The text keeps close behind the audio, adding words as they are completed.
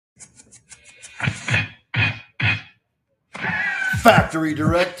Factory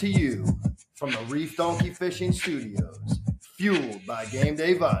direct to you from the Reef Donkey Fishing Studios, fueled by Game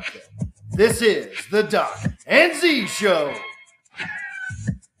Day Vodka. This is the Doc and Z Show.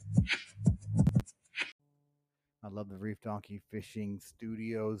 I love the Reef Donkey Fishing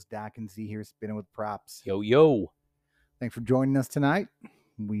Studios. Doc and Z here, spinning with props. Yo, yo. Thanks for joining us tonight.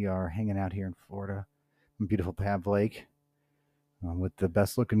 We are hanging out here in Florida on beautiful Pav Lake with the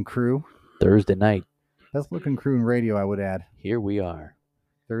best looking crew. Thursday night. Best looking crew in radio, I would add. Here we are.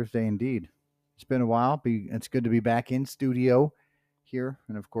 Thursday indeed. It's been a while. It's good to be back in studio here.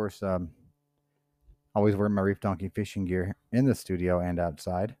 And of course, always wearing my Reef Donkey fishing gear in the studio and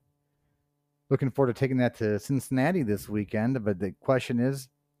outside. Looking forward to taking that to Cincinnati this weekend. But the question is,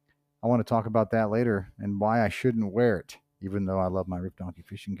 I want to talk about that later and why I shouldn't wear it, even though I love my Reef Donkey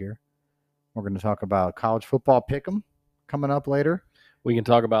fishing gear. We're going to talk about college football pick'em coming up later. We can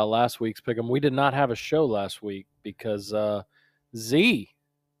talk about last week's pick'em. We did not have a show last week because Z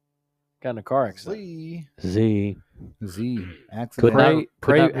got in a car accident. Z. Accident.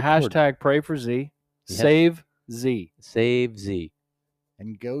 Pray, hashtag pray for Z. Yep. Save Z. Save Z.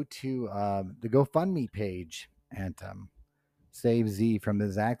 And go to the GoFundMe page and save Z from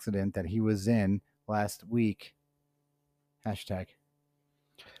this accident that he was in last week. Hashtag.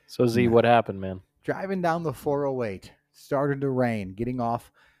 So Z, what happened, man? Driving down the 408. Started to rain, getting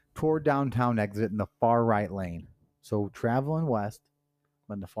off toward downtown exit in the far right lane. So traveling west,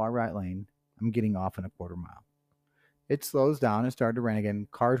 but in the far right lane, I'm getting off in a quarter mile. It slows down and started to rain again.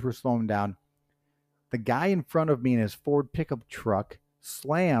 Cars were slowing down. The guy in front of me in his Ford pickup truck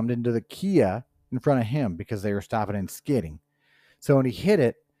slammed into the Kia in front of him because they were stopping and skidding. So when he hit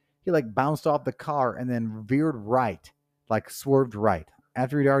it, he like bounced off the car and then veered right, like swerved right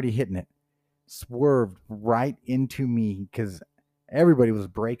after he'd already hit it. Swerved right into me because everybody was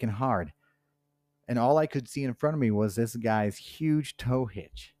braking hard. And all I could see in front of me was this guy's huge tow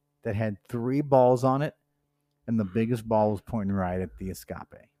hitch that had 3 balls on it, and the biggest ball was pointing right at the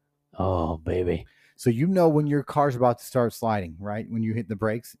escape. Oh, baby. So you know when your car's about to start sliding, right? When you hit the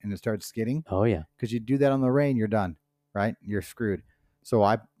brakes and it starts skidding. Oh, yeah. Because you do that on the rain, you're done, right? You're screwed. So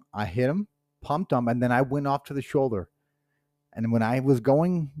I hit him, pumped him, and then I went off to the shoulder. And when I was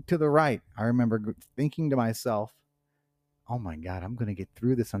going to the right, I remember thinking to myself, oh my God, I'm going to get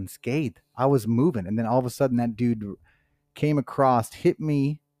through this unscathed. I was moving. And then all of a sudden that dude came across, hit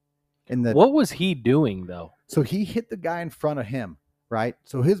me in the... What was he doing, though? So he hit the guy in front of him, right?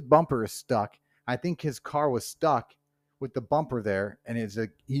 So his bumper is stuck. I think his car was stuck with the bumper there. And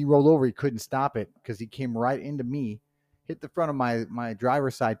he rolled over. He couldn't stop it because he came right into me, hit the front of my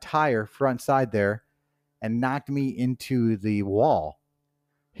driver's side tire, front side there, and knocked me into the wall.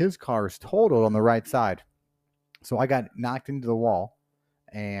 His car is totaled on the right side. So I got knocked into the wall,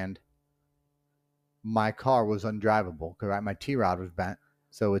 and my car was undrivable because my T-rod was bent.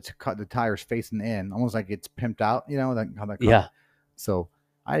 So it's cut, the tires facing in, almost like it's pimped out, you know? How that car. Yeah. So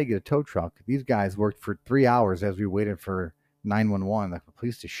I had to get a tow truck. These guys worked for 3 hours as we waited for 911, like the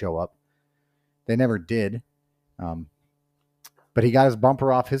police to show up. They never did. But he got his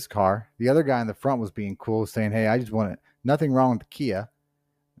bumper off his car. The other guy in the front was being cool, saying, hey, I just want it. Nothing wrong with the Kia.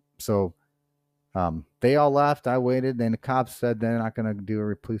 So they all left. I waited. Then the cops said they're not going to do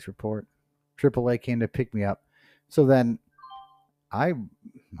a police report. AAA came to pick me up. So then I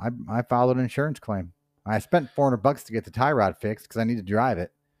filed an insurance claim. I spent $400 to get the tie rod fixed because I need to drive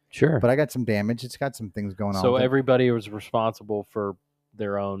it. Sure. But I got some damage. It's got some things going on. So everybody was responsible for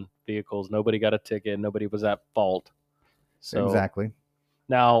their own vehicles. Nobody got a ticket. Nobody was at fault. So exactly.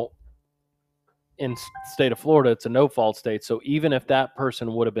 Now, in state of Florida, it's a no-fault state. So even if that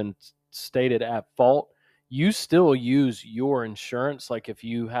person would have been stated at fault, you still use your insurance. Like if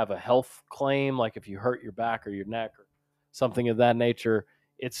you have a health claim, like if you hurt your back or your neck or something of that nature,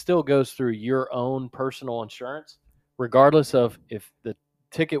 it still goes through your own personal insurance, regardless of if the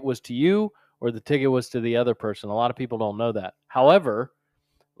ticket was to you or the ticket was to the other person. A lot of people don't know that. However,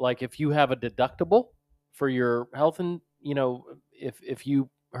 like if you have a deductible for your health and if you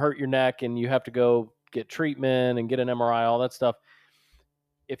hurt your neck and you have to go get treatment and get an MRI, all that stuff,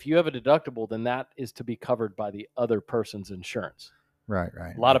 if you have a deductible, then that is to be covered by the other person's insurance. Right.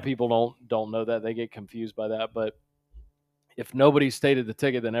 A lot of people don't know that. They get confused by that. But if nobody stated the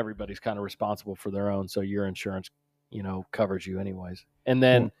ticket, then everybody's kind of responsible for their own. So your insurance, covers you anyways. And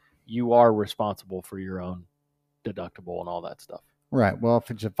then you are responsible for your own deductible and all that stuff. Right. Well, if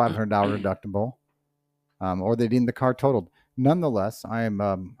it's a $500 deductible, or they deem the car totaled. Nonetheless,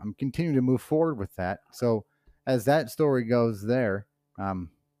 I'm continuing to move forward with that. So as that story goes there,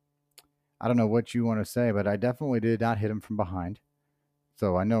 I don't know what you want to say, but I definitely did not hit him from behind.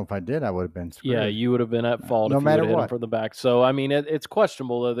 So I know if I did, I would have been screwed. Yeah, you would have been at fault No if you matter would have hit him what. from the back. So, I mean, it's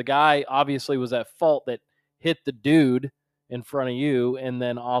questionable, though. The guy obviously was at fault that hit the dude in front of you, and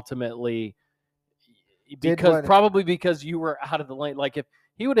then ultimately, probably because you were out of the lane. Like, if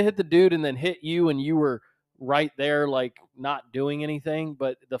he would have hit the dude and then hit you and you were right there, like, not doing anything,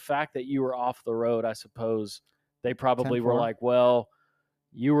 but the fact that you were off the road, I suppose, they probably were 10-4. like, well,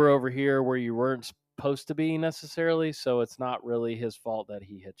 you were over here where you weren't supposed to be necessarily, so it's not really his fault that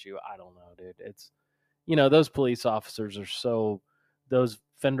he hit you. I don't know, dude. It's, those police officers are so, those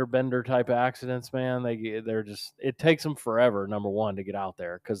fender bender type accidents, man, they're just, it takes them forever, number one, to get out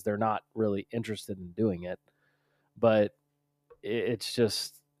there because they're not really interested in doing it. But it's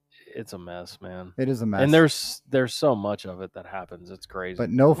just, it's a mess, man. It is a mess. And there's so much of it that happens. It's crazy.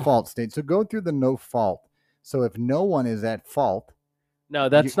 But no fault state. So go through the no fault. So if no one is at fault. No,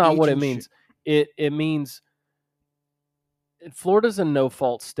 that's not what it means. It means Florida's a no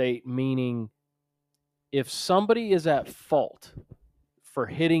fault state, meaning if somebody is at fault for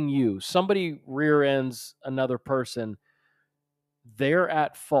hitting you, somebody rear ends another person, they're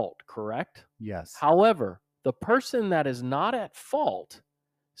at fault, correct? Yes. However, the person that is not at fault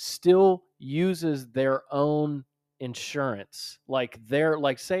still uses their own insurance. Like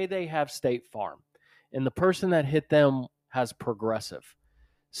say they have State Farm and the person that hit them has Progressive.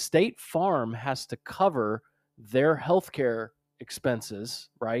 State Farm has to cover their healthcare expenses,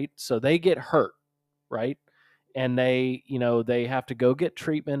 right? So they get hurt, right? And they have to go get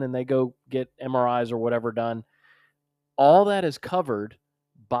treatment and they go get MRIs or whatever done. All that is covered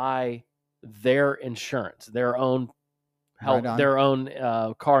by their insurance, their own health, their own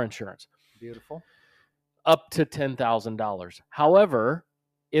car insurance. Beautiful. Up to $10,000. However,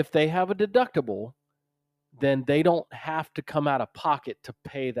 if they have a deductible, then they don't have to come out of pocket to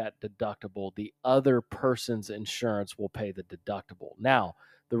pay that deductible. The other person's insurance will pay the deductible. Now,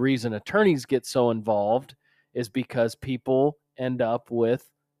 the reason attorneys get so involved is because people end up with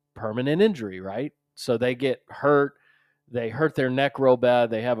permanent injury, right? So they get hurt, they hurt their neck real bad,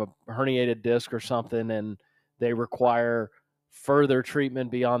 they have a herniated disc or something, and they require further treatment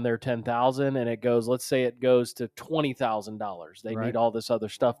beyond their $10,000, and it goes, let's say it goes to $20,000. They need all this other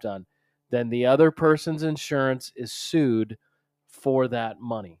stuff done. Then the other person's insurance is sued for that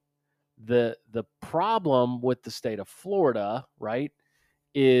money. The problem with the state of Florida, right,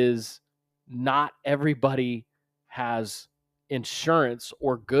 is not everybody has insurance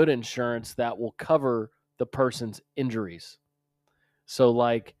or good insurance that will cover the person's injuries. So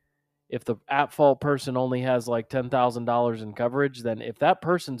like if the at-fault person only has like $10,000 in coverage, then if that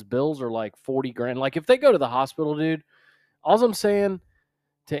person's bills are like 40 grand, like if they go to the hospital, dude, all I'm saying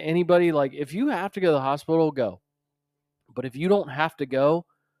to anybody, like if you have to go to the hospital, go. But if you don't have to go,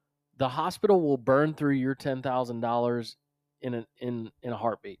 the hospital will burn through your $10,000 in a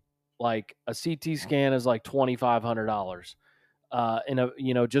heartbeat. Like a CT scan is like $2,500.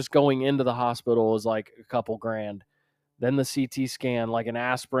 Just going into the hospital is like a couple grand. Then the CT scan, like an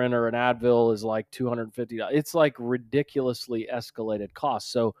aspirin or an Advil, is like $250. It's like ridiculously escalated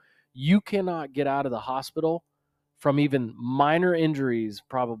costs. So you cannot get out of the hospital from even minor injuries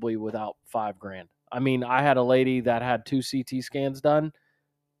probably without $5,000. I mean, I had a lady that had 2 CT scans done,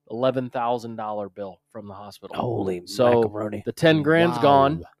 $11,000 bill from the hospital. Holy so macaroni. The 10 grand's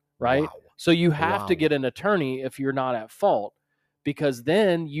gone, right? Wow. So you have to get an attorney if you're not at fault, because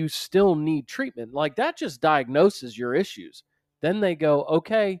then you still need treatment. Like that just diagnoses your issues. Then they go,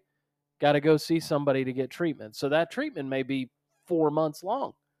 okay, got to go see somebody to get treatment. So that treatment may be 4 months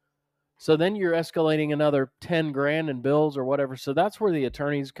long. So then you're escalating another 10 grand in bills or whatever. So that's where the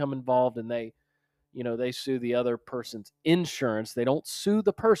attorneys come involved, and they sue the other person's insurance. They don't sue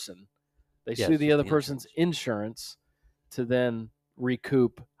the person. They sue the other person's insurance to then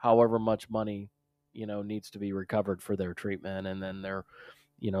recoup however much money, needs to be recovered for their treatment. And then their,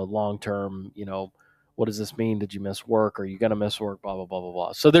 long-term, what does this mean? Did you miss work? Are you going to miss work? Blah, blah, blah, blah,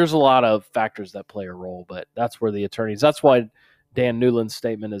 blah. So there's a lot of factors that play a role, but that's where the attorneys, that's why Dan Newland's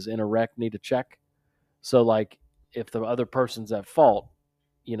statement is in a wreck, need a check. So like if the other person's at fault,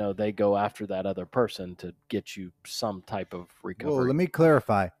 they go after that other person to get you some type of recovery. Well, let me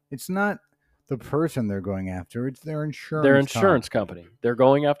clarify. It's not the person they're going after. It's their insurance. Their insurance company. They're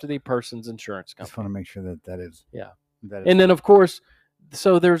going after the person's insurance company. I just want to make sure that is. Yeah. That is and then, of course,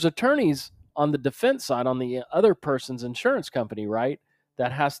 so there's attorneys on the defense side, on the other person's insurance company, right,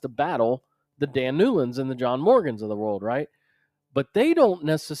 that has to battle the Dan Newlands and the John Morgans of the world, right? But they don't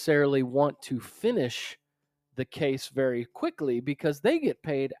necessarily want to finish the case very quickly because they get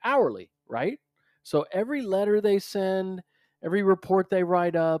paid hourly, right? So every letter they send, every report they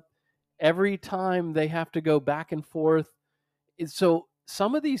write up, every time they have to go back and forth. So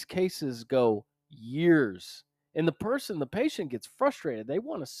some of these cases go years, and the patient gets frustrated. They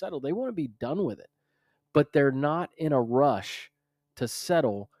want to settle. They want to be done with it, but they're not in a rush to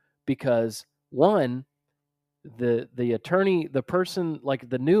settle because one, the attorney, the person like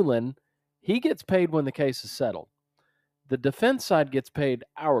the Newland, he gets paid when the case is settled. The defense side gets paid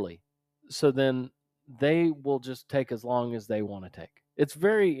hourly. So then they will just take as long as they want to take. It's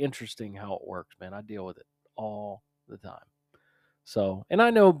very interesting how it works, man. I deal with it all the time. So, and I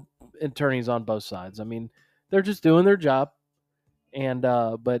know attorneys on both sides. I mean, they're just doing their job. And,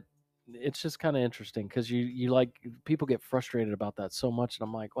 but it's just kind of interesting because you like, people get frustrated about that so much. And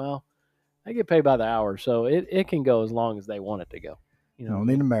I'm like, well, I get paid by the hour. So it can go as long as they want it to go. You know,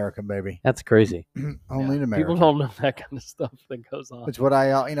 Only in America, baby. That's crazy. Only in America. People don't know that kind of stuff that goes on. It's what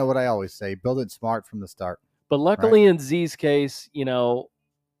I always say: build it smart from the start. But luckily, in Z's case,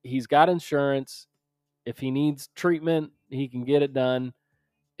 he's got insurance. If he needs treatment, he can get it done.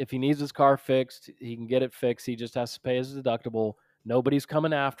 If he needs his car fixed, he can get it fixed. He just has to pay his deductible. Nobody's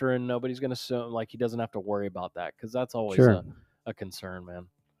coming after him. Nobody's going to sue him. Like, he doesn't have to worry about that because that's always a concern, man.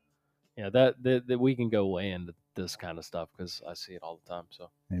 Yeah, that we can go way into this kind of stuff because I see it all the time. So,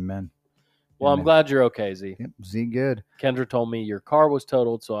 amen. Well, Amen. I'm glad you're okay, Z. Yep, Z, good. Kendra told me your car was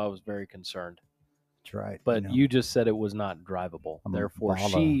totaled, so I was very concerned. That's right. But you just said it was not drivable. Therefore,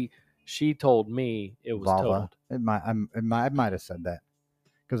 she told me it was totaled. I might have said that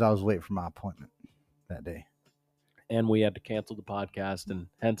because I was late for my appointment that day, and we had to cancel the podcast, and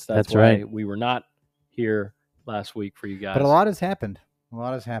hence that's why right. we were not here last week for you guys. But a lot has happened.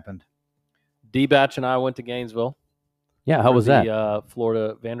 D-Batch and I went to Gainesville. Yeah, how was that? The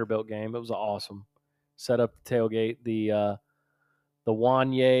Florida Vanderbilt game. It was awesome. Set up the tailgate. The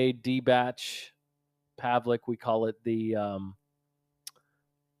Wanye, D-Batch, Pavlik, we call it the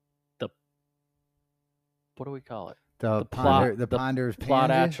what do we call it? The plot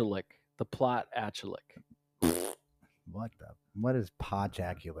Plot-aculic. The Plot-aculic. What is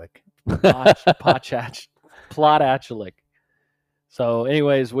Plot-aculic? Plot-aculic. So,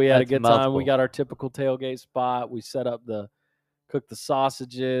 anyways, we had a good time. We got our typical tailgate spot. We set up cooked the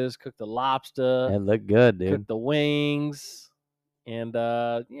sausages, cooked the lobster. It looked good, dude. Cooked the wings, and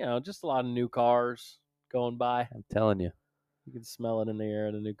just a lot of new cars going by. I'm telling you, you can smell it in the air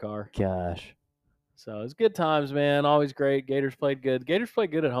in a new car. Gosh, so it's good times, man. Always great. Gators played good. Gators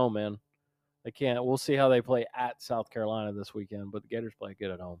played good at home, man. They can't. We'll see how they play at South Carolina this weekend, but the Gators played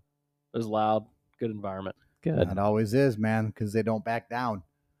good at home. It was loud, good environment. Good. It always is, man, because they don't back down.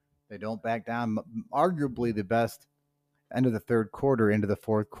 They don't back down. Arguably the best end of the third quarter into the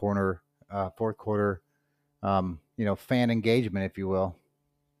fourth quarter, fan engagement, if you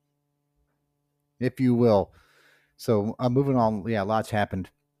will. So moving on, lots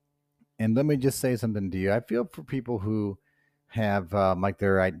happened. And let me just say something to you. I feel for people who have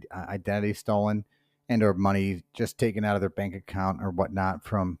their identity stolen and or money just taken out of their bank account or whatnot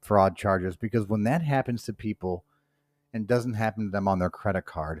from fraud charges, because when that happens to people and doesn't happen to them on their credit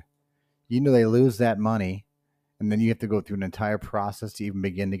card, they lose that money, and then you have to go through an entire process to even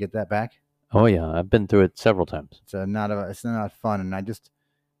begin to get that back. Oh yeah, I've been through it several times. It's not fun,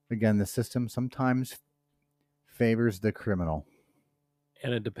 and the system sometimes favors the criminal.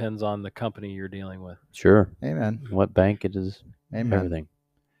 And it depends on the company you're dealing with. Sure. Amen. What bank it is. Amen. Everything.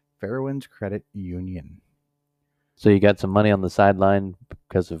 Fairwinds Credit Union. So you got some money on the sideline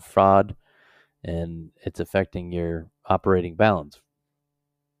because of fraud, and it's affecting your operating balance.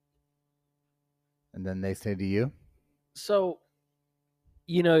 And then they say to you? So,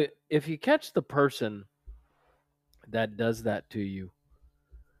 if you catch the person that does that to you,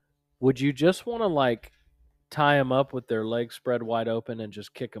 would you just want to tie them up with their legs spread wide open and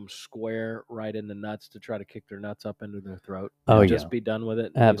just kick them square right in the nuts to try to kick their nuts up into their throat? Oh, just be done with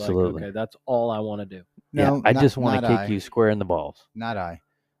it? And absolutely. Okay, that's all I want to do. No, I just want to kick you square in the balls. Not I.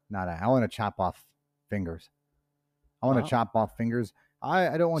 I want to chop off fingers. I want to chop off fingers.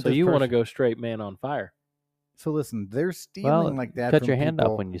 I don't want. So you want to go straight man on fire? So listen, they're stealing like that. Cut your hand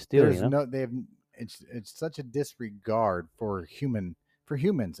off when you steal. It's such a disregard for humans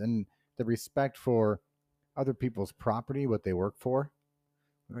and the respect for other people's property, what they work for.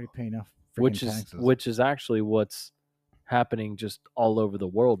 We already pay enough taxes. Which is actually what's happening just all over the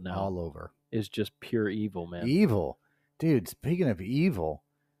world now. All over. Is just pure evil, man. Evil. Dude, speaking of evil,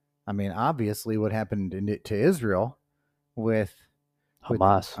 I mean, obviously what happened to Israel with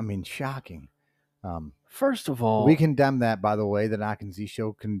Hamas. Shocking. First of all, we condemn that, by the way. The Knock and Z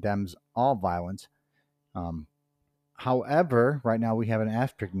show condemns all violence. However, right now we have an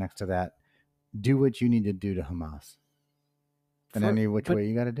asterisk next to that. Do what you need to do to Hamas. In any which way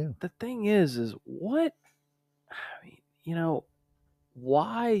you got to do. The thing is what?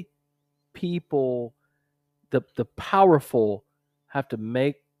 why people, the powerful, have to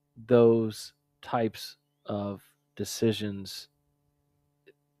make those types of decisions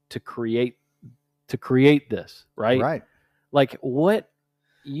to create this, right? Right. Like, what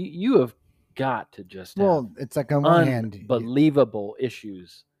you have got to just have Well, it's like on one hand, unbelievable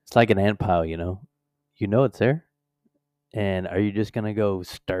issues. It's like an ant pile, you know. You know it's there, and are you just gonna go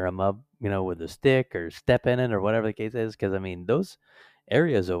stir them up, you know, with a stick or step in it or whatever the case is? Because I mean, those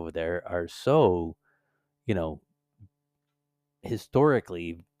areas over there are so, you know,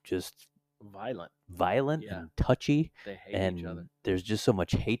 historically just Violent. Yeah. and touchy, They hate each other. and there's just so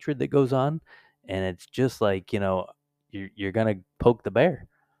much hatred that goes on, and it's just like, you know, you're gonna poke the bear.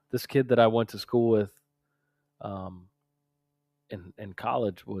 This kid that I went to school with in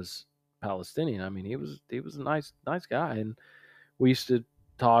college was Palestinian. I mean, he was a nice guy, and we used to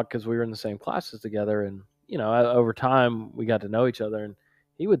talk because we were in the same classes together, and over time we got to know each other, and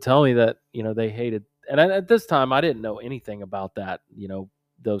he would tell me that they hated, and at this time I didn't know anything about that,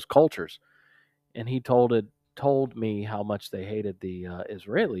 those cultures, and he told me how much they hated the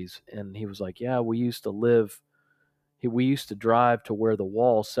Israelis, and he was like, yeah, we used to drive to where the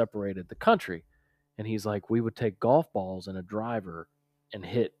wall separated the country. And he's like, we would take golf balls and a driver and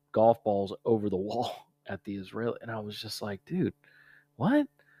hit golf balls over the wall at the Israeli. And I was just like, dude, what?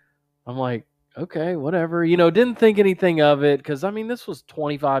 I'm like, okay, whatever. Didn't think anything of it because, I mean, this was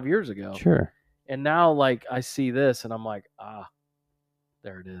 25 years ago. Sure. And now, like, I see this and I'm like,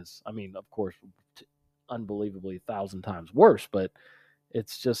 there it is. I mean, of course, unbelievably 1,000 times worse, but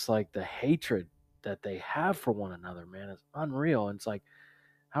it's just like the hatred that they have for one another, man, is unreal. And it's like,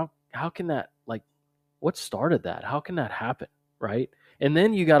 how can that, like, what started that? How can that happen, right? And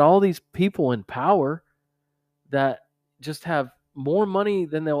then you got all these people in power that just have more money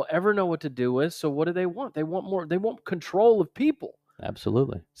than they'll ever know what to do with. So what do they want? They want more. They want control of people.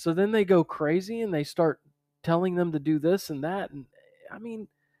 Absolutely. So then they go crazy and they start telling them to do this and that. And I mean,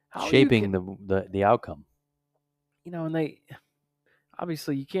 how shaping the outcome. And they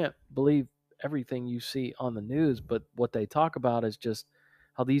obviously, you can't believe everything you see on the news, but what they talk about is just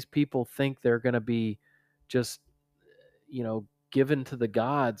how these people think they're going to be just, given to the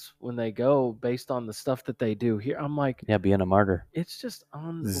gods when they go based on the stuff that they do here. I'm like, yeah, being a martyr. It's just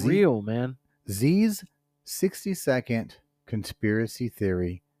unreal, man. Z's 60-second conspiracy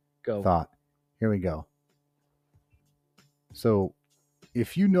theory thought. Here we go. So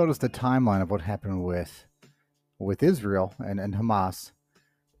if you notice the timeline of what happened with Israel and Hamas,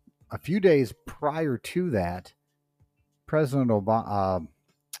 a few days prior to that, President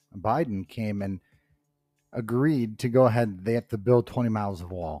Biden came and agreed to go ahead. They have to build 20 miles of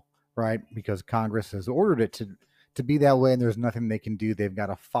wall, right? Because Congress has ordered it to be that way, and there's nothing they can do. They've got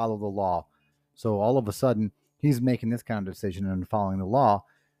to follow the law. So all of a sudden, he's making this kind of decision and following the law.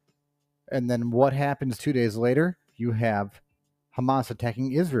 And then what happens 2 days later? You have Hamas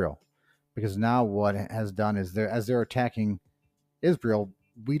attacking Israel. Because now what it has done is as they're attacking Israel,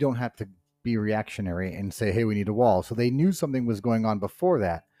 we don't have to be reactionary and say, hey, we need a wall. So they knew something was going on before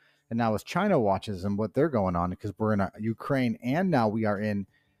that. And now as China watches and what they're going on, because we're in Ukraine and now we are going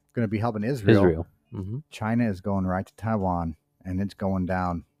to be helping Israel. Mm-hmm. China is going right to Taiwan and it's going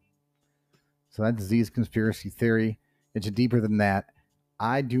down. So that's Z's conspiracy theory. It's deeper than that.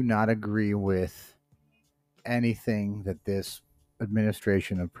 I do not agree with anything that this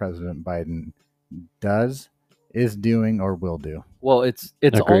administration of President Biden is doing or will do. Well, it's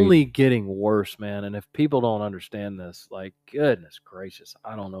Agreed. only getting worse, man. And if people don't understand this, like, goodness gracious,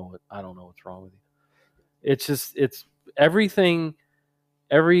 I don't know what's wrong with you. It's everything.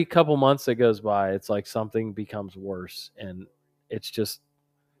 Every couple months that goes by, it's like something becomes worse, and it's just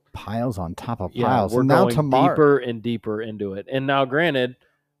piles on top of piles. We're and now going deeper and deeper into it. And now, granted,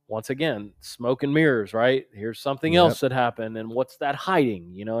 once again, smoke and mirrors, right? Here's something else that happened, and what's that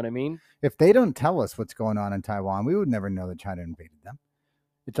hiding? You know what I mean? If they don't tell us what's going on in Taiwan, we would never know that China invaded them.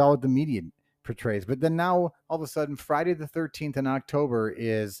 It's all what the media portrays. But then now, all of a sudden, Friday the 13th in October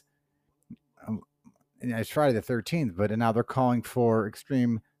is it's Friday the 13th, but now they're calling for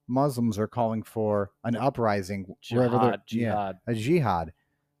extreme Muslims are calling for an uprising. Jihad. Yeah, a jihad.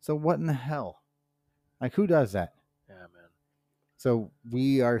 So what in the hell? Like, who does that? Yeah, man. So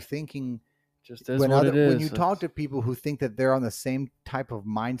we are thinking, just as what it is. When you talk to people who think that they're on the same type of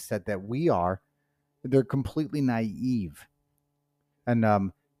mindset that we are, they're completely naive. And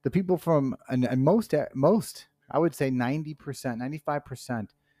the people from and most I would say 90%, 95%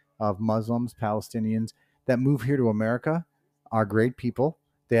 of Muslims, Palestinians that move here to America are great people.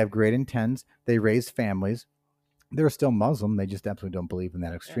 They have great intents. They raise families. They're still Muslim. They just absolutely don't believe in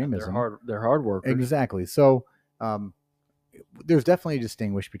that extremism. They're hard workers. Exactly. So there's definitely a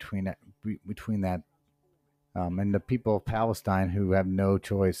distinguish between that and the people of Palestine who have no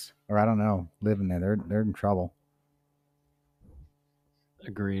choice, or I don't know, living there. They're in trouble.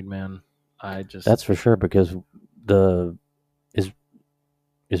 Agreed, man. That's for sure, because the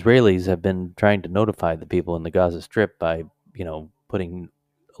Israelis have been trying to notify the people in the Gaza Strip by, putting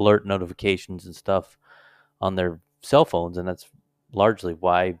alert notifications and stuff on their cell phones, and that's largely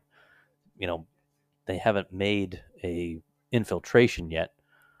why, they haven't made a infiltration yet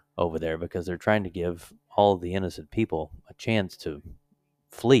over there, because they're trying to give all the innocent people a chance to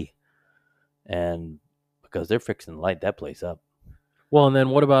flee, and because they're fixing to light that place up. Well, and then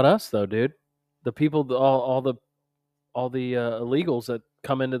what about us though, dude? The people, all the illegals that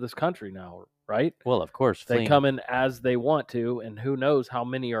come into this country now, right? Well, of course, They fleeing. come in as they want to, and who knows how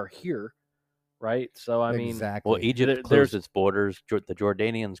many are here, right? So I mean, Exactly. Well, Egypt closed its borders. The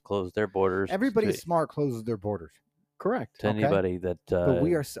Jordanians closed their borders. Everybody smart closes their borders. correct. To anybody that. But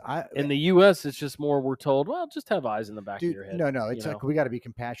we are In the U.S., it's just more we're told, well, just have eyes in the back of your head. No, it's like we got to be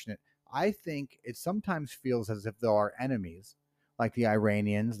compassionate. I think it sometimes feels as if there are enemies, like the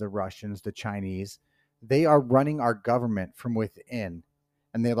Iranians, the Russians, the Chinese. They are running our government from within,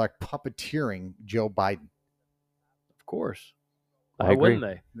 and they're like puppeteering Joe Biden. Of course. I Why agree.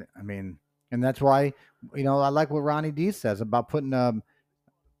 wouldn't they? I mean, and that's why, I like what Ronnie D says about putting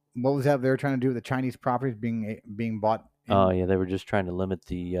what was that they were trying to do with the Chinese properties being bought? Oh yeah, they were just trying to limit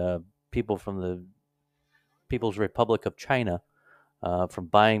the people from the People's Republic of China from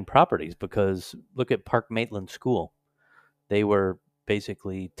buying properties, because look at Park Maitland School. They were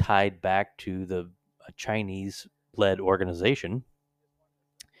basically tied back to a Chinese-led organization,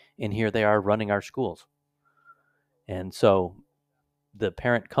 and here they are running our schools. And so the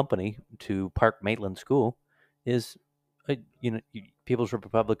parent company to Park Maitland School is People's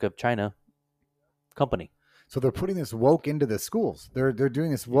Republic of China company. So they're putting this woke into the schools. They're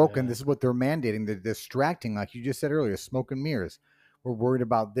doing this woke, and this is what they're mandating. They're distracting, like you just said earlier, smoke and mirrors. We're worried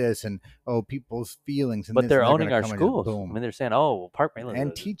about this and people's feelings. And but they're and owning our come in and schools. I boom. mean, they're saying, "Oh, Park Maitland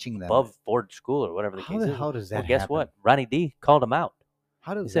And is teaching them above board school," or whatever the How case the is. hell does that Well, guess happen? what? Ronnie D called him out.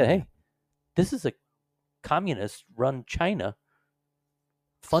 How does He said, that "Hey, this is a communist-run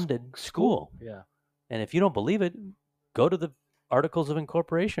China-funded school. Yeah. And if you don't believe it, go to the Articles of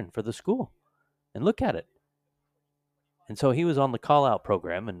Incorporation for the school and look at it." And so he was on the call-out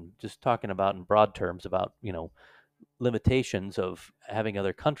program and just talking about in broad terms about, limitations of having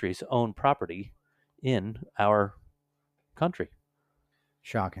other countries own property in our country.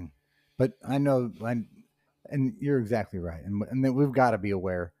 Shocking. But I know, and you're exactly right. And then we've got to be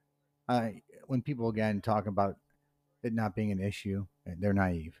aware. When people, again, talk about it not being an issue, they're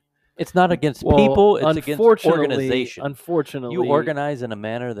naive. It's not against Well, people, it's against organization. Unfortunately, You organize in a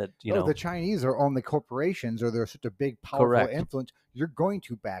manner that, the Chinese are on the corporations, or they're such a big, powerful Correct. influence. You're going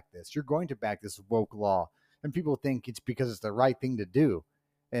to back this. You're going to back this woke law. And people think it's because it's the right thing to do.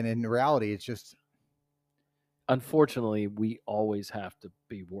 And in reality, it's just. Unfortunately, we always have to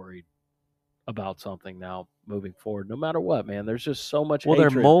be worried about something now moving forward, no matter what, man. There's just so much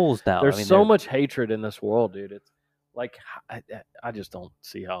hatred. They're moles now. There's so much hatred in this world, dude. It's like, I just don't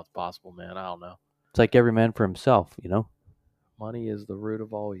see how it's possible, man. I don't know. It's like every man for himself, Money is the root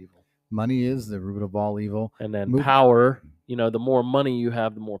of all evil. Money is the root of all evil. And then power, the more money you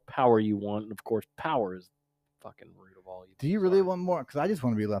have, the more power you want. And of course, power is fucking root of all evil. Do you really want more? Because I just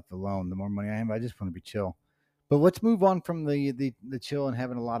want to be left alone. The more money I have, I just want to be chill. But let's move on from the chill and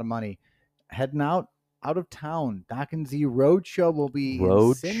having a lot of money. Heading out of town. Doc and Z Road Show will be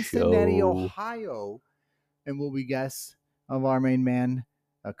in Cincinnati, Ohio. And will be guests of our main man,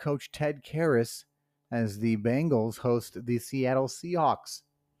 Coach Ted Karras, as the Bengals host the Seattle Seahawks.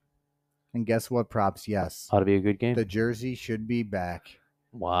 And guess what, Props? Yes. Ought to be a good game. The jersey should be back.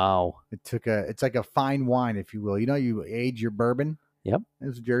 Wow. It's like a fine wine, if you will. You age your bourbon? Yep.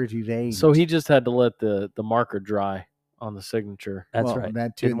 This jersey's aged. So he just had to let the marker dry on the signature. That's right.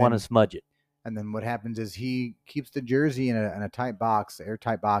 That too. Didn't want to smudge it. And then what happens is he keeps the jersey in a tight box,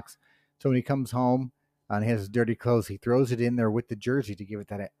 airtight box. So when he comes home and he has his dirty clothes, he throws it in there with the jersey to give it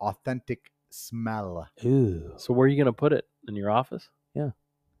that authentic smell. Ooh. So where are you going to put it? In your office? Yeah.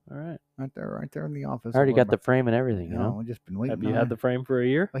 All right. Right there in the office. I already got the frame and everything, We've just been waiting. Have you had the frame for a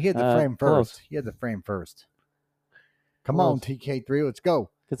year? Well, he had the frame first. He had the frame first. Come on, TK3, let's go.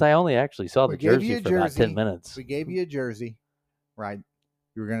 Because I only actually saw the jersey for about 10 minutes. We gave you a jersey, right?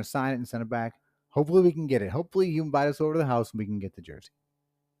 You were going to sign it and send it back. Hopefully we can get it. Hopefully you invite us over to the house and we can get the jersey.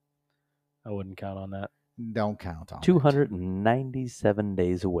 I wouldn't count on that. Don't count on 297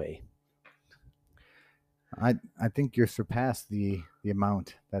 days away. I think you're surpassed the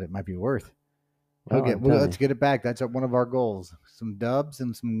amount that it might be worth. Let's get it back. That's one of our goals. Some dubs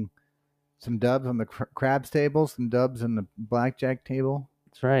and some dubs on the craps table, some dubs on the blackjack table.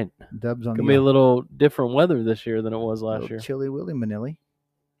 That's right. Dubs on Gonna be a little different weather this year than it was last year. Chilly Willy Manilly.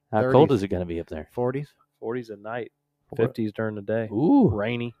 How 30s, cold is it going to be up there? 40s. 40s at night, 50s during the day. Ooh,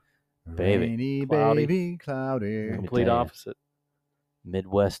 Rainy, baby. Rainy, Cloudy. baby, cloudy. me complete tell ya. opposite.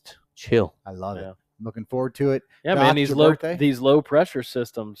 Midwest chill. I love it. Yeah. I'm looking forward to it. Yeah, Doc, man, it's your birthday? these low pressure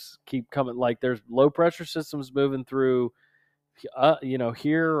systems keep coming. Like there's low pressure systems moving through,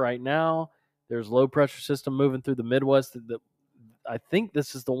 here right now. There's low pressure system moving through the Midwest. I think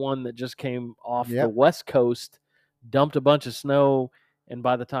this is the one that just came off the West Coast, dumped a bunch of snow, and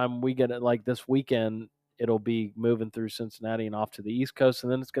by the time we get it like this weekend, it'll be moving through Cincinnati and off to the East Coast,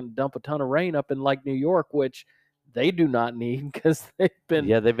 and then it's going to dump a ton of rain up in like New York, which they do not need because they've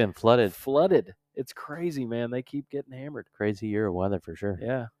been flooded. It's crazy, man. They keep getting hammered. Crazy year of weather for sure.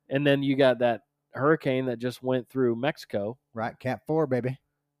 Yeah, and then you got that hurricane that just went through Mexico, Right, Cat 4, baby.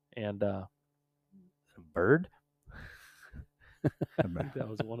 and A bird? I think that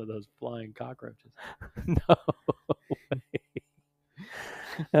was one of those flying cockroaches. No way.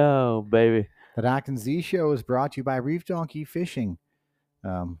 Oh, baby. The Doc and Z Show is brought to you by Reef Donkey Fishing.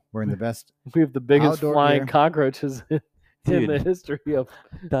 We're in the best. We have the biggest Outdoor flying gear. cockroaches in Dude. the history of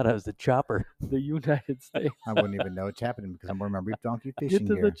Thought I was the chopper. the United States. I wouldn't even know it's happening because I'm wearing my Reef Donkey Get Fishing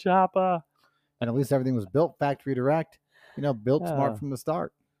to gear. the chopper. And at least everything was built factory direct. Built smart Yeah. from the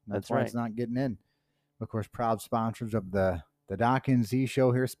start. That's why right. it's not getting in. Of course, proud sponsors of the Doc and Z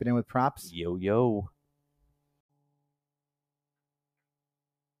Show here, Spinning with Props. Yo, yo.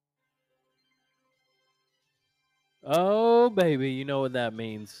 Oh, baby, you know what that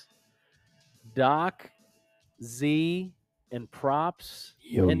means. Doc, Z, and Props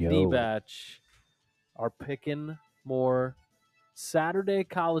Yo, and yo. D-Batch are picking more Saturday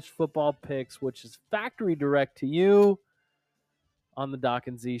college football picks, which is factory direct to you on the Doc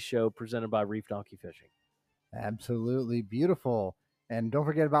and Z Show presented by Reef Donkey Fishing. Absolutely beautiful. And don't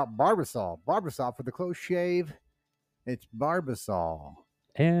forget about Barbasol. Barbasol for the close shave. It's Barbasol.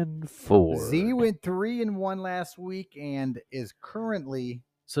 And 4. Z went 3-1 last week and is currently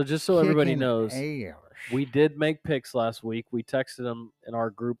So just so everybody kicking knows, ass. we did make picks last week. We texted them in our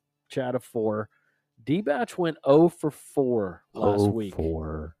group chat of 4. D-Batch went 0 for 4 last week.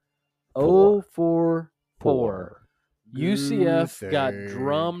 4. 0 for 4. 4. UCF got Goose egg.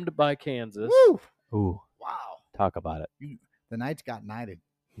 drummed by Kansas. Woo! Ooh, Wow. talk about it. The Knights got knighted.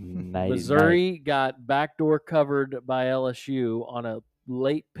 Nighty Missouri got backdoor covered by LSU on a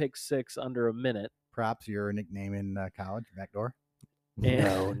late pick 6 under a minute. Props, your nickname in college, backdoor. night.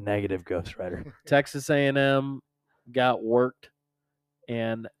 No, negative Ghost Rider. Texas A&M got worked,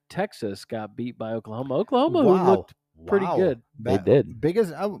 and Texas got beat by Oklahoma. Oklahoma Wow. looked pretty Wow. good. They did.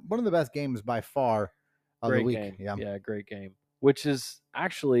 Biggest, one of the best games by far of Great the week. game. Yeah. Great game. Which is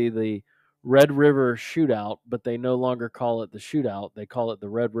actually the Red River Shootout, but they no longer call it the Shootout. They call it the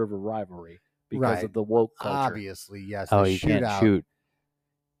Red River Rivalry because Right. of the woke culture. Obviously, yes. Oh, the you can't shootout, shoot.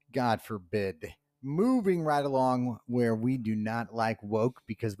 God forbid. Moving right along where we do not like woke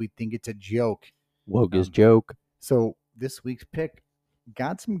because we think it's a joke. Woke is joke. So this week's pick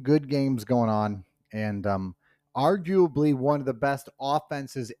got some good games going on, and arguably one of the best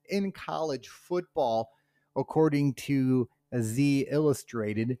offenses in college football, according to Z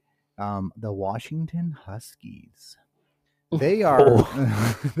Illustrated, the Washington Huskies. They are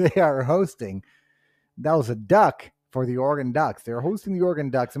they are hosting. That was a duck for the Oregon Ducks. They're hosting the Oregon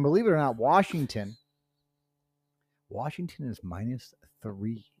Ducks, and believe it or not, Washington is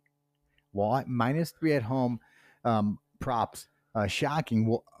 -3. -3 at home. Props.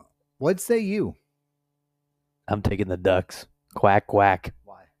 Shocking. What say you? I'm taking the Ducks. Quack, quack.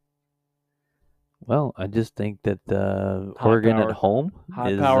 Why? Well, I just think that Oregon at home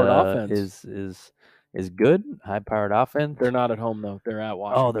high-powered offense. is good. High-powered offense. They're not at home, though. They're at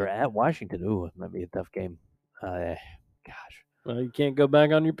Washington. Oh, they're at Washington. Ooh, it might be a tough game. Gosh. Well, you can't go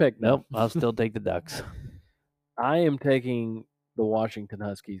back on your pick. Nope, I'll still take the Ducks. I am taking the Washington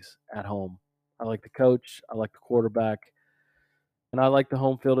Huskies at home. I like the coach. I like the quarterback. And I like the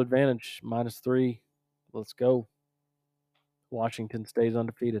home field advantage. -3. Let's go. Washington stays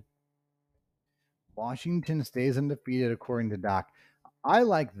undefeated. Washington stays undefeated, according to Doc. I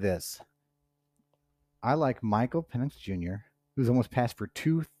like this. I like Michael Penix Jr., who's almost passed for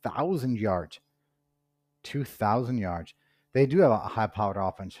 2,000 yards. 2,000 yards. They do have a high-powered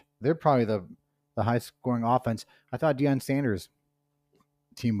offense. They're probably the high-scoring offense. I thought Deion Sanders'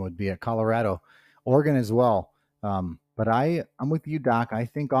 team would be at Colorado. Oregon as well. But I'm with you, Doc. I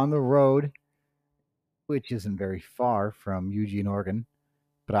think on the road, which isn't very far from Eugene, Oregon,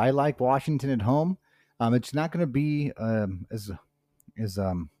 but I like Washington at home. It's not going to be as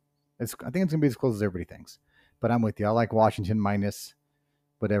I think it's going to be as close as everybody thinks. But I'm with you. I like Washington minus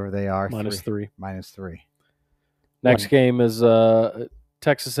whatever they are. -3. -3. Next game is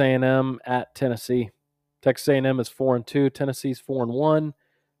Texas A&M at Tennessee. Texas A&M is 4-2. Tennessee's 4-1.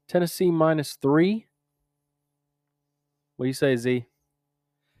 Tennessee -3. What do you say, Z?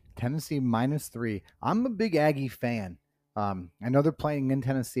 Tennessee -3. I'm a big Aggie fan. I know they're playing in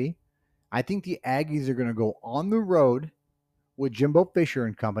Tennessee. I think the Aggies are going to go on the road with Jimbo Fisher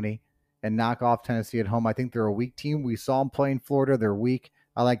and company and knock off Tennessee at home. I think they're a weak team. We saw them play in Florida. They're weak.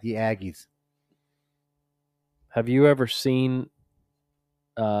 I like the Aggies. Have you ever seen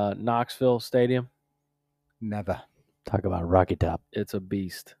Knoxville Stadium? Never. Talk about Rocky Top. It's a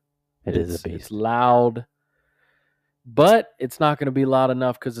beast. It is a beast. It's loud, but it's not going to be loud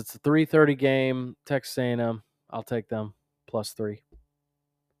enough because it's a 3:30 game. Texas A&M, I'll take them +3.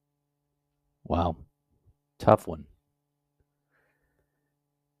 Wow. Tough one.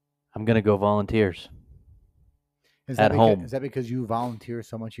 I'm going to go Volunteers. At home. Is that because you volunteer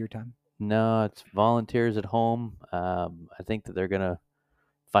so much of your time? No, it's Volunteers at home. I think that they're going to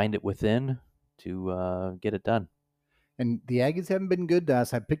find it within to get it done. And the Aggies haven't been good to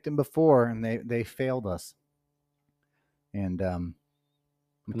us. I picked them before, and they failed us. And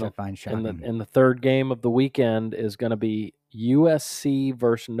which I find shocking. And the third game of the weekend is going to be USC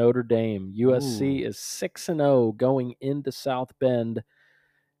versus Notre Dame. USC is 6-0 going into South Bend.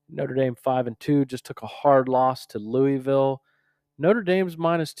 Notre Dame 5-2, just took a hard loss to Louisville. Notre Dame's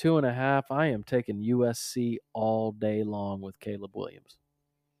 -2.5. I am taking USC all day long with Caleb Williams.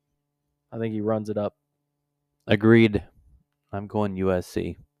 I think he runs it up. Agreed. I'm going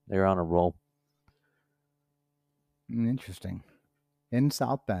USC. They're on a roll. Interesting. In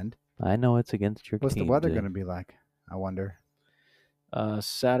South Bend. I know it's against your team. What's the weather going to be like? I wonder.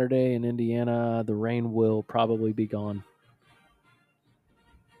 Saturday in Indiana, the rain will probably be gone.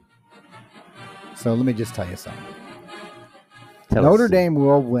 So let me just tell you something. Notre Dame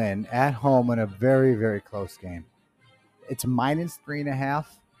will win at home in a very, very close game. It's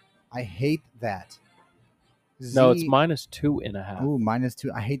 -3.5. I hate that. No, it's -2.5. Ooh,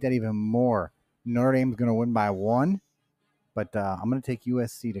 -2. I hate that even more. Notre Dame's going to win by 1, but I'm going to take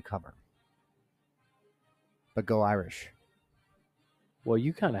USC to cover. But go Irish. Well,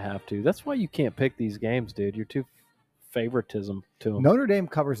 you kind of have to. That's why you can't pick these games, dude. You're too favoritism to them. Notre Dame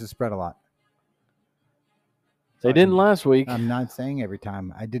covers the spread a lot. They didn't last week. I'm not saying every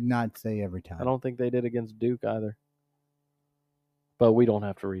time. I did not say every time. I don't think they did against Duke either. But we don't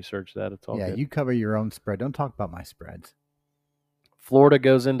have to research that. It's all good. You cover your own spread. Don't talk about my spreads. Florida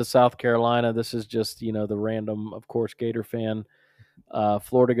goes into South Carolina. This is just, the random, of course, Gator fan.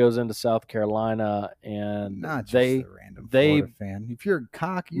 Florida goes into South Carolina, and not just the random Florida fan. If you're a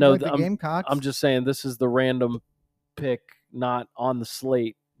cock, like the Gamecocks. I'm just saying this is the random pick, not on the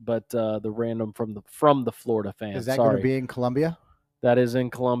slate, but the random from the Florida fans. Is that going to be in Columbia? That is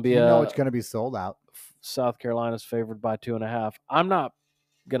in Columbia. You know it's going to be sold out. South Carolina's favored by 2.5. I'm not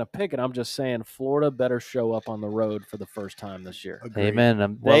going to pick it. I'm just saying Florida better show up on the road for the first time this year. Agreed.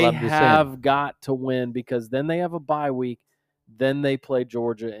 Amen. They have got to win because then they have a bye week. Then they play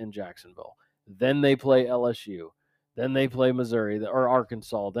Georgia in Jacksonville. Then they play LSU. Then they play Missouri or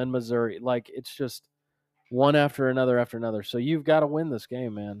Arkansas. Then Missouri. It's just one after another. So you've got to win this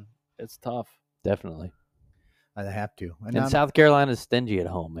game, man. It's tough. Definitely. I have to. And South Carolina's stingy at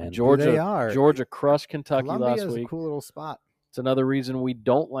home, man. Georgia, they are. Georgia crushed Kentucky last week. A cool little spot. It's another reason we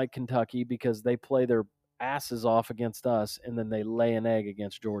don't like Kentucky because they play their asses off against us, and then they lay an egg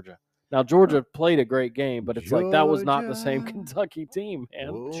against Georgia. Now, Georgia played a great game, but it's like that was not the same Kentucky team, man.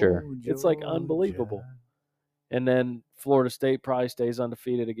 Oh, Sure. It's like unbelievable. And then Florida State probably stays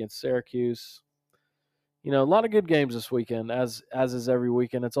undefeated against Syracuse. A lot of good games this weekend, as is every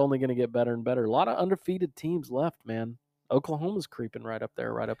weekend. It's only going to get better and better. A lot of undefeated teams left, man. Oklahoma's creeping right up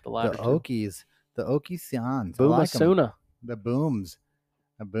there, right up the ladder. The Okies. The Okie-Sians. Boomasuna. The Booms.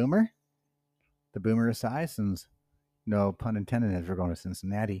 A Boomer? The Boomer Esiasons. No pun intended as we're going to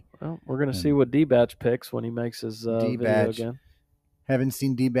Cincinnati. Well, we're going to see what D-Batch picks when he makes his video again. Haven't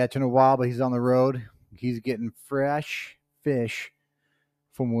seen D-Batch in a while, but he's on the road. He's getting fresh fish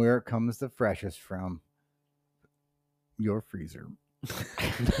from where it comes the freshest from. Your freezer.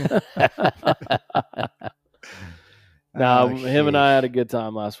 Him and I had a good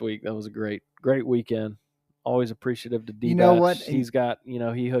time last week. That was a great weekend. Always appreciative to D-Batch. You know what? He's got,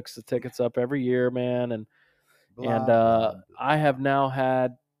 he hooks the tickets up every year, man. And I have now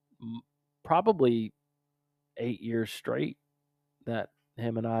had probably 8 years straight that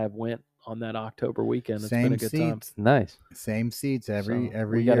him and I have went on that October weekend. It's been Same a good time. seats. Nice. Same seats every So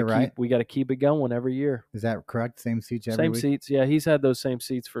we year, gotta right? We got to keep it going every year. Is that correct? Same seats every Same week? seats. Yeah, he's had those same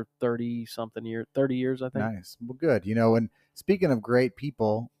seats for 30-something years, 30 years, I think. Nice. Well, good. And speaking of great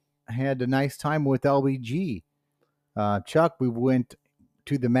people, I had a nice time with LBG. Chuck, we went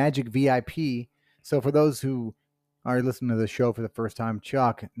to the Magic VIP. So for those who are listening to the show for the first time,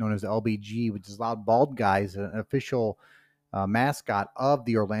 Chuck, known as LBG, which is Loud Bald Guys, an official mascot of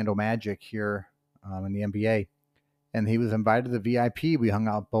the Orlando Magic here in the NBA. And he was invited to the VIP. We hung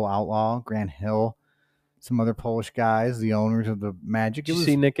out with Bo Outlaw, Grant Hill, some other Polish guys, the owners of the Magic. Did you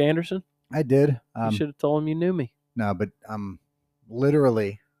see Nick Anderson? I did. You should have told him you knew me. No, but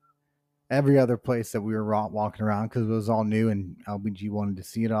literally every other place that we were walking around, because it was all new and LBG wanted to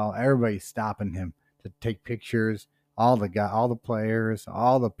see it all, everybody's stopping him to take pictures. All the players,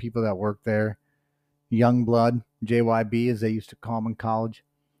 all the people that work there, young blood, JYB as they used to call him in college.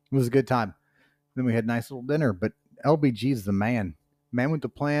 It was a good time. Then we had a nice little dinner, but LBG is the man with the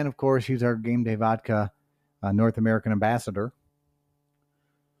plan. Of course, he's our Game Day Vodka North American ambassador.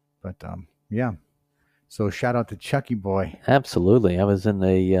 But yeah. So shout out to Chucky Boy. Absolutely. I was in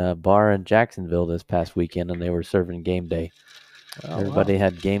a bar in Jacksonville this past weekend, and they were serving Game Day. Everybody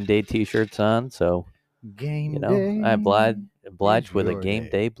had Game Day T-shirts on, so Game Day. I obliged with a your Game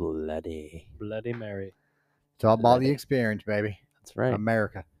day. Day Bloody Mary. It's all about the experience, baby. That's right.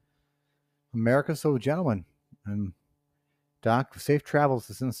 America. So, gentlemen, Doc, safe travels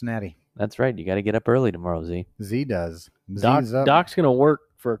to Cincinnati. That's right. You got to get up early tomorrow, Z. Z does. Z's up. Doc's gonna work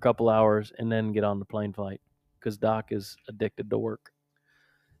for a couple hours and then get on the plane flight because Doc is addicted to work.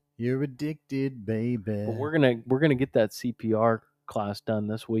 You're addicted, baby. But we're gonna get that CPR class done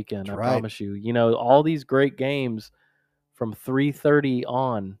this weekend. That's I right. promise you. All these great games from 3:30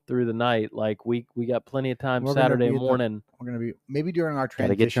 on through the night. Like we got plenty of time Saturday morning. We're gonna be maybe during our Got to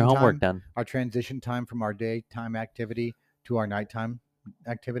transition get your homework done. Our transition time from our daytime activity to our nighttime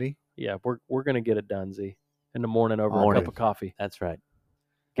activity. Yeah, we're gonna get it done, Z, in the morning over a cup of coffee. That's right.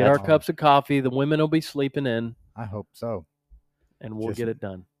 Get our cups of coffee. The women will be sleeping in. I hope so. And we'll get it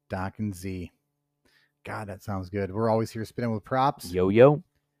done. Doc and Z. God, that sounds good. We're always here spinning with props. Yo.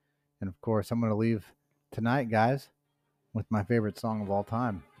 And of course, I'm going to leave tonight, guys, with my favorite song of all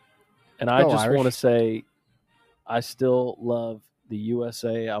time. And I just want to say, I still love the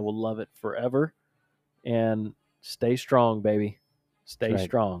USA. I will love it forever. And stay strong, baby. Stay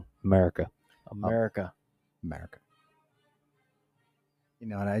strong. America.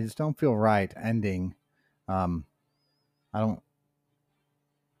 And I just don't feel right ending. I don't.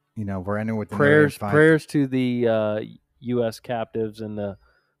 We're ending with the prayers to the U.S. captives and the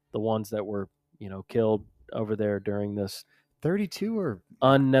ones that were killed over there during this 32 or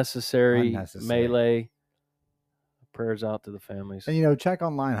unnecessary melee. Prayers out to the families. And check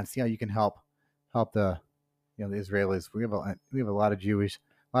online and see how you can help the the Israelis. We have a lot of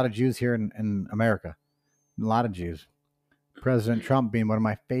Jews here in America. A lot of Jews. President Trump being one of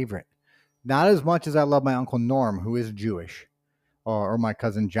my favorite. Not as much as I love my Uncle Norm, who is Jewish, or my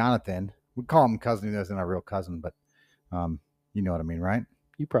cousin Jonathan. We call him cousin, he isn't a real cousin, but you know what I mean, right?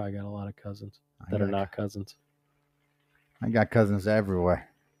 You probably got a lot of cousins that are not cousins. I got cousins everywhere.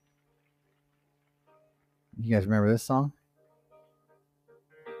 You guys remember this song?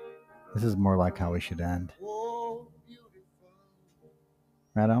 This is more like how we should end.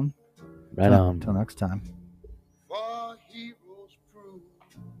 Right on? Right on. Until next time.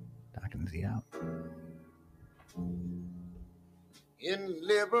 Doc and Z out. In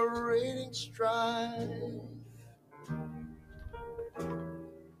liberating strife,